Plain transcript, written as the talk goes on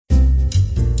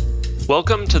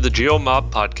Welcome to the GeoMob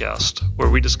podcast, where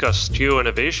we discuss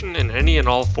geo-innovation in any and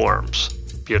all forms,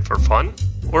 be it for fun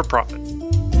or profit.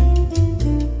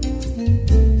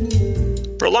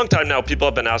 For a long time now, people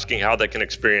have been asking how they can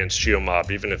experience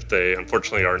GeoMob, even if they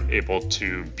unfortunately aren't able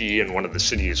to be in one of the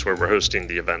cities where we're hosting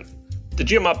the event. The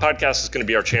GeoMob podcast is going to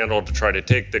be our channel to try to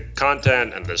take the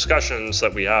content and discussions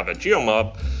that we have at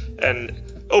GeoMob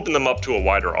and open them up to a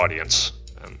wider audience,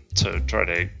 to try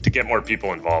to get more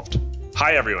people involved.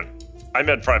 Hi, everyone. I'm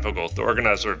Ed Freivogel, the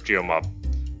organizer of GeoMob.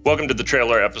 Welcome to the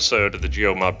trailer episode of the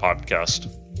GeoMob podcast.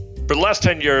 For the last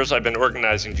 10 years, I've been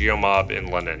organizing GeoMob in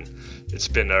London. It's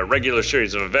been a regular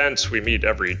series of events. We meet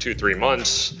every 2-3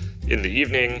 months in the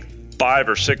evening. 5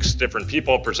 or 6 different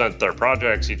people present their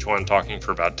projects, each one talking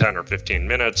for about 10 or 15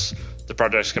 minutes. The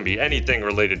projects can be anything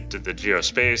related to the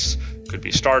geospace. Could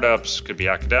be startups, could be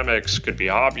academics, could be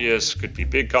hobbyists, could be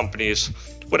big companies.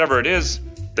 Whatever it is,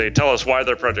 they tell us why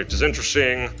their project is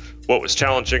interesting, what was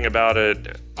challenging about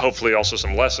it, hopefully also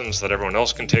some lessons that everyone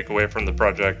else can take away from the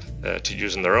project to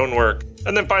use in their own work.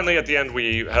 And then finally, at the end,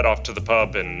 we head off to the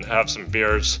pub and have some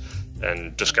beers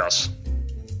and discuss.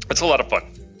 It's a lot of fun.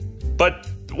 But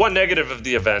one negative of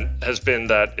the event has been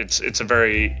that it's a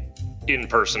very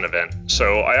in-person event.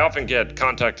 So I often get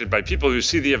contacted by people who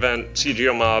see the event, see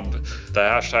GeoMob, the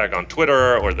hashtag on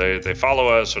Twitter, or they follow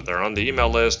us, or they're on the email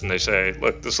list, and they say,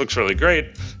 look, this looks really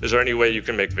great. Is there any way you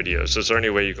can make videos? Is there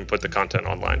any way you can put the content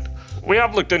online? We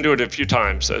have looked into it a few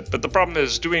times, but the problem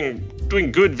is doing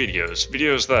good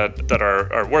videos that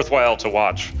are worthwhile to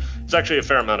watch. It's actually a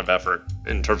fair amount of effort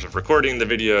in terms of recording the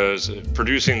videos,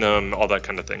 producing them, all that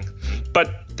kind of thing.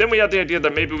 But then we had the idea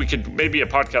that maybe a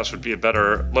podcast would be a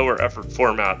better, lower effort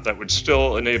format that would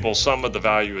still enable some of the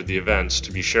value of the events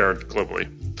to be shared globally.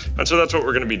 And so that's what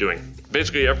we're going to be doing.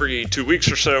 Basically, every 2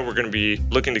 weeks or so, we're going to be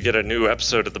looking to get a new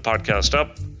episode of the podcast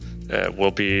up.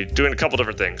 We'll be doing a couple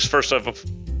different things. First off,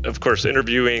 of course,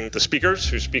 interviewing the speakers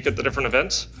who speak at the different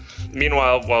events.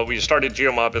 Meanwhile, while we started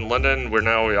GeoMob in London, we're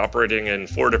now operating in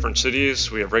 4 different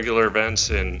cities. We have regular events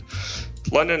in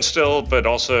London still, but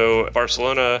also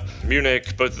Barcelona,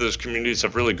 Munich. Both of those communities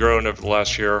have really grown over the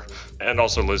last year, and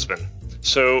also Lisbon.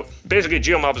 So basically,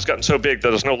 GeoMob has gotten so big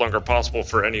that it's no longer possible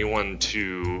for anyone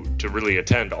to really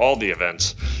attend all the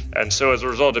events. And so as a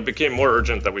result, it became more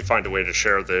urgent that we find a way to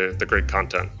share the great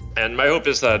content. And my hope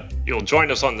is that you'll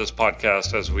join us on this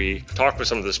podcast as we talk with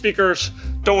some of the speakers.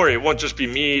 Don't worry, it won't just be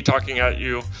me talking at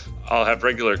you. I'll have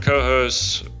regular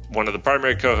co-hosts. One of the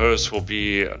primary co-hosts will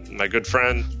be my good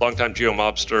friend, longtime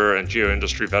GeoMobster and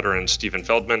geo-industry veteran, Stephen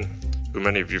Feldman, who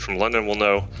many of you from London will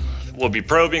know. We'll be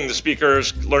probing the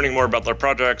speakers, learning more about their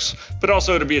projects, but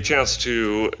also to be a chance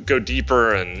to go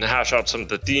deeper and hash out some of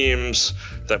the themes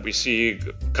that we see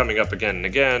coming up again and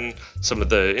again, some of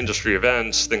the industry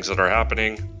events, things that are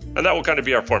happening, and that will kind of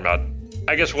be our format.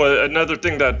 I guess another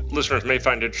thing that listeners may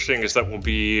find interesting is that we'll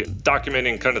be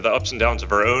documenting kind of the ups and downs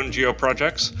of our own geo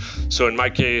projects. So in my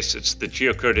case, it's the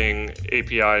geocoding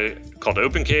API called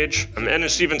OpenCage. And in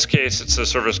Stephen's case, it's a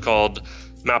service called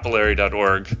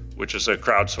mapillary.org, which is a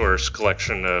crowdsourced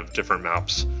collection of different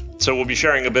maps. So we'll be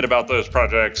sharing a bit about those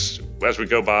projects as we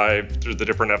go by through the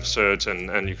different episodes,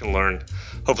 and you can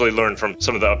hopefully learn from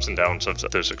some of the ups and downs of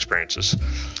those experiences.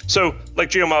 So like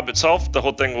GeoMob itself, the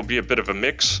whole thing will be a bit of a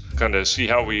mix, kind of see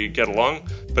how we get along.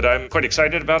 But I'm quite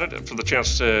excited about it for the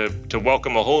chance to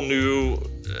welcome a whole new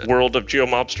world of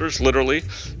geomobsters, literally,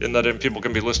 in that people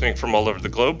can be listening from all over the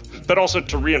globe, but also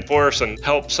to reinforce and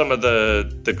help some of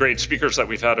the great speakers that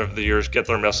we've had over the years get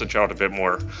their message out a bit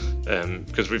more,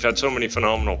 because we've had so many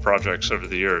phenomenal projects over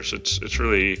the years.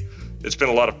 It's been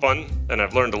a lot of fun, and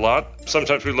I've learned a lot.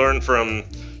 Sometimes we learn from,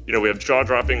 we have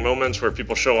jaw-dropping moments where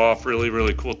people show off really,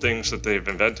 really cool things that they've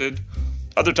invented.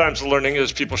 Other times the learning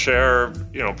is people share,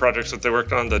 projects that they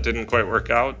worked on that didn't quite work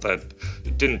out, that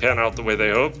didn't pan out the way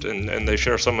they hoped, and they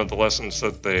share some of the lessons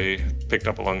that they picked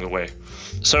up along the way.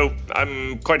 So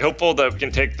I'm quite hopeful that we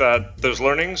can take those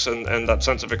learnings and that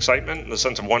sense of excitement and the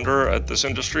sense of wonder at this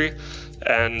industry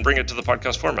and bring it to the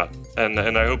podcast format. And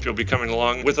I hope you'll be coming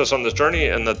along with us on this journey,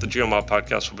 and that the GeoMob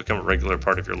podcast will become a regular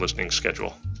part of your listening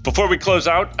schedule. Before we close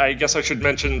out, I guess I should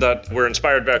mention that we're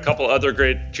inspired by a couple other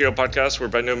great geo podcasts. We're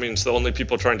by no means the only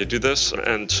people trying to do this.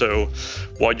 And so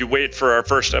while you wait for our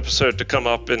first episode to come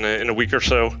up in a week or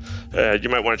so, you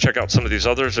might want to check out some of these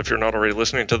others if you're not already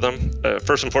listening to them.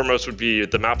 First and foremost would be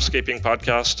the Mapscaping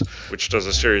podcast, which does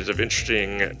a series of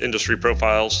interesting industry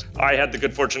profiles. I had the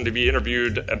good fortune to be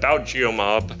interviewed about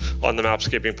GeoMob on the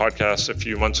Mapscaping podcast a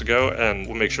few months ago, and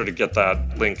we'll make sure to get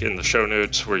that link in the show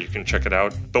notes where you can check it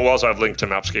out. But we'll also have links to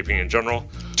Mapscaping in general.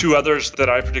 Two others that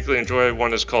I particularly enjoy.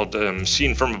 One is called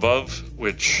Seen From Above,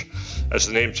 which as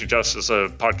the name suggests, is a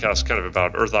podcast kind of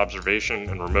about Earth observation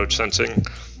and remote sensing.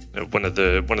 One of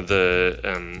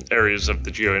the areas of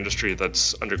the geo industry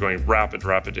that's undergoing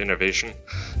rapid innovation.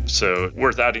 So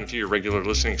worth adding to your regular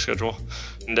listening schedule.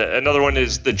 And another one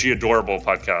is the Geodorable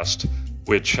podcast,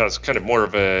 which has kind of more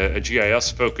of a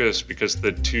GIS focus because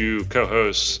the two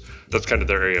co-hosts, that's kind of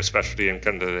their area of specialty, and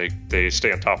kind of they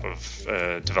stay on top of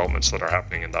developments that are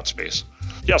happening in that space.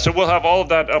 Yeah, so we'll have all of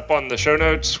that up on the show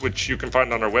notes, which you can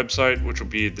find on our website, which will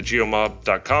be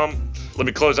thegeomob.com. Let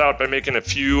me close out by making a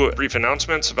few brief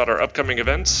announcements about our upcoming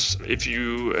events. If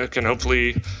you can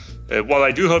hopefully, while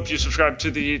I do hope you subscribe to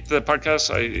the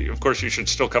podcast, of course you should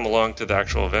still come along to the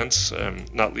actual events,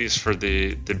 not least for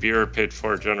the beer paid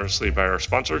for generously by our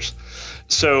sponsors.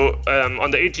 So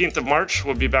on the 18th of March,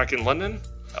 we'll be back in London.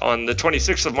 On the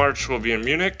 26th of March, we'll be in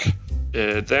Munich.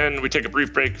 Then we take a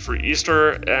brief break for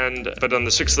Easter, but on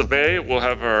the 6th of May, we'll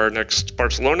have our next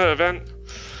Barcelona event.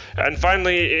 And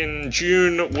finally, in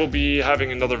June, we'll be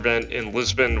having another event in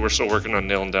Lisbon. We're still working on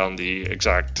nailing down the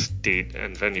exact date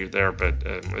and venue there, but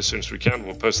as soon as we can,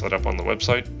 we'll post that up on the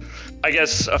website. I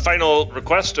guess a final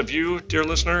request of you, dear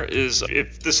listener, is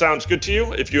if this sounds good to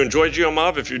you, if you enjoy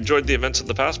GeoMob, if you enjoyed the events of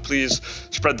the past, please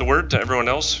spread the word to everyone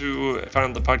else who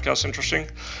found the podcast interesting.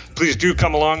 Please do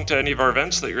come along to any of our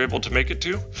events that you're able to make it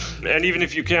to. And even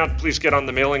if you can't, please get on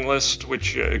the mailing list,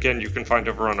 which again, you can find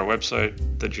over on our website,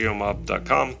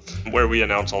 thegeomob.com, where we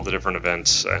announce all the different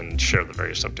events and share the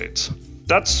various updates.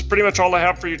 That's pretty much all I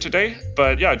have for you today.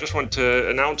 But yeah, I just wanted to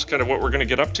announce kind of what we're going to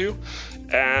get up to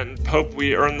and hope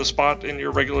we earn the spot in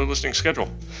your regular listening schedule.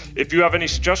 If you have any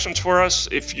suggestions for us,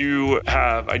 if you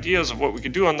have ideas of what we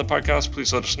could do on the podcast,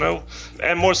 please let us know.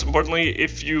 And most importantly,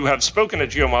 if you have spoken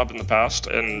at GeoMob in the past,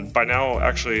 and by now,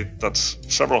 actually, that's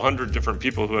several hundred different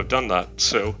people who have done that.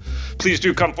 So please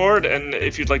do come forward, and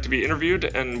if you'd like to be interviewed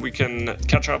and we can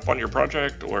catch up on your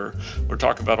project or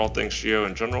talk about all things geo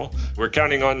in general. We're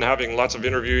counting on having lots of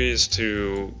interviewees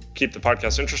to keep the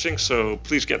podcast interesting, so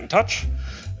please get in touch.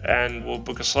 And we'll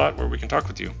book a slot where we can talk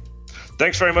with you.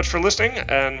 Thanks very much for listening,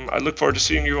 and I look forward to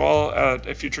seeing you all at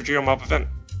a future GeoMob event.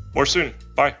 More soon.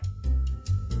 Bye.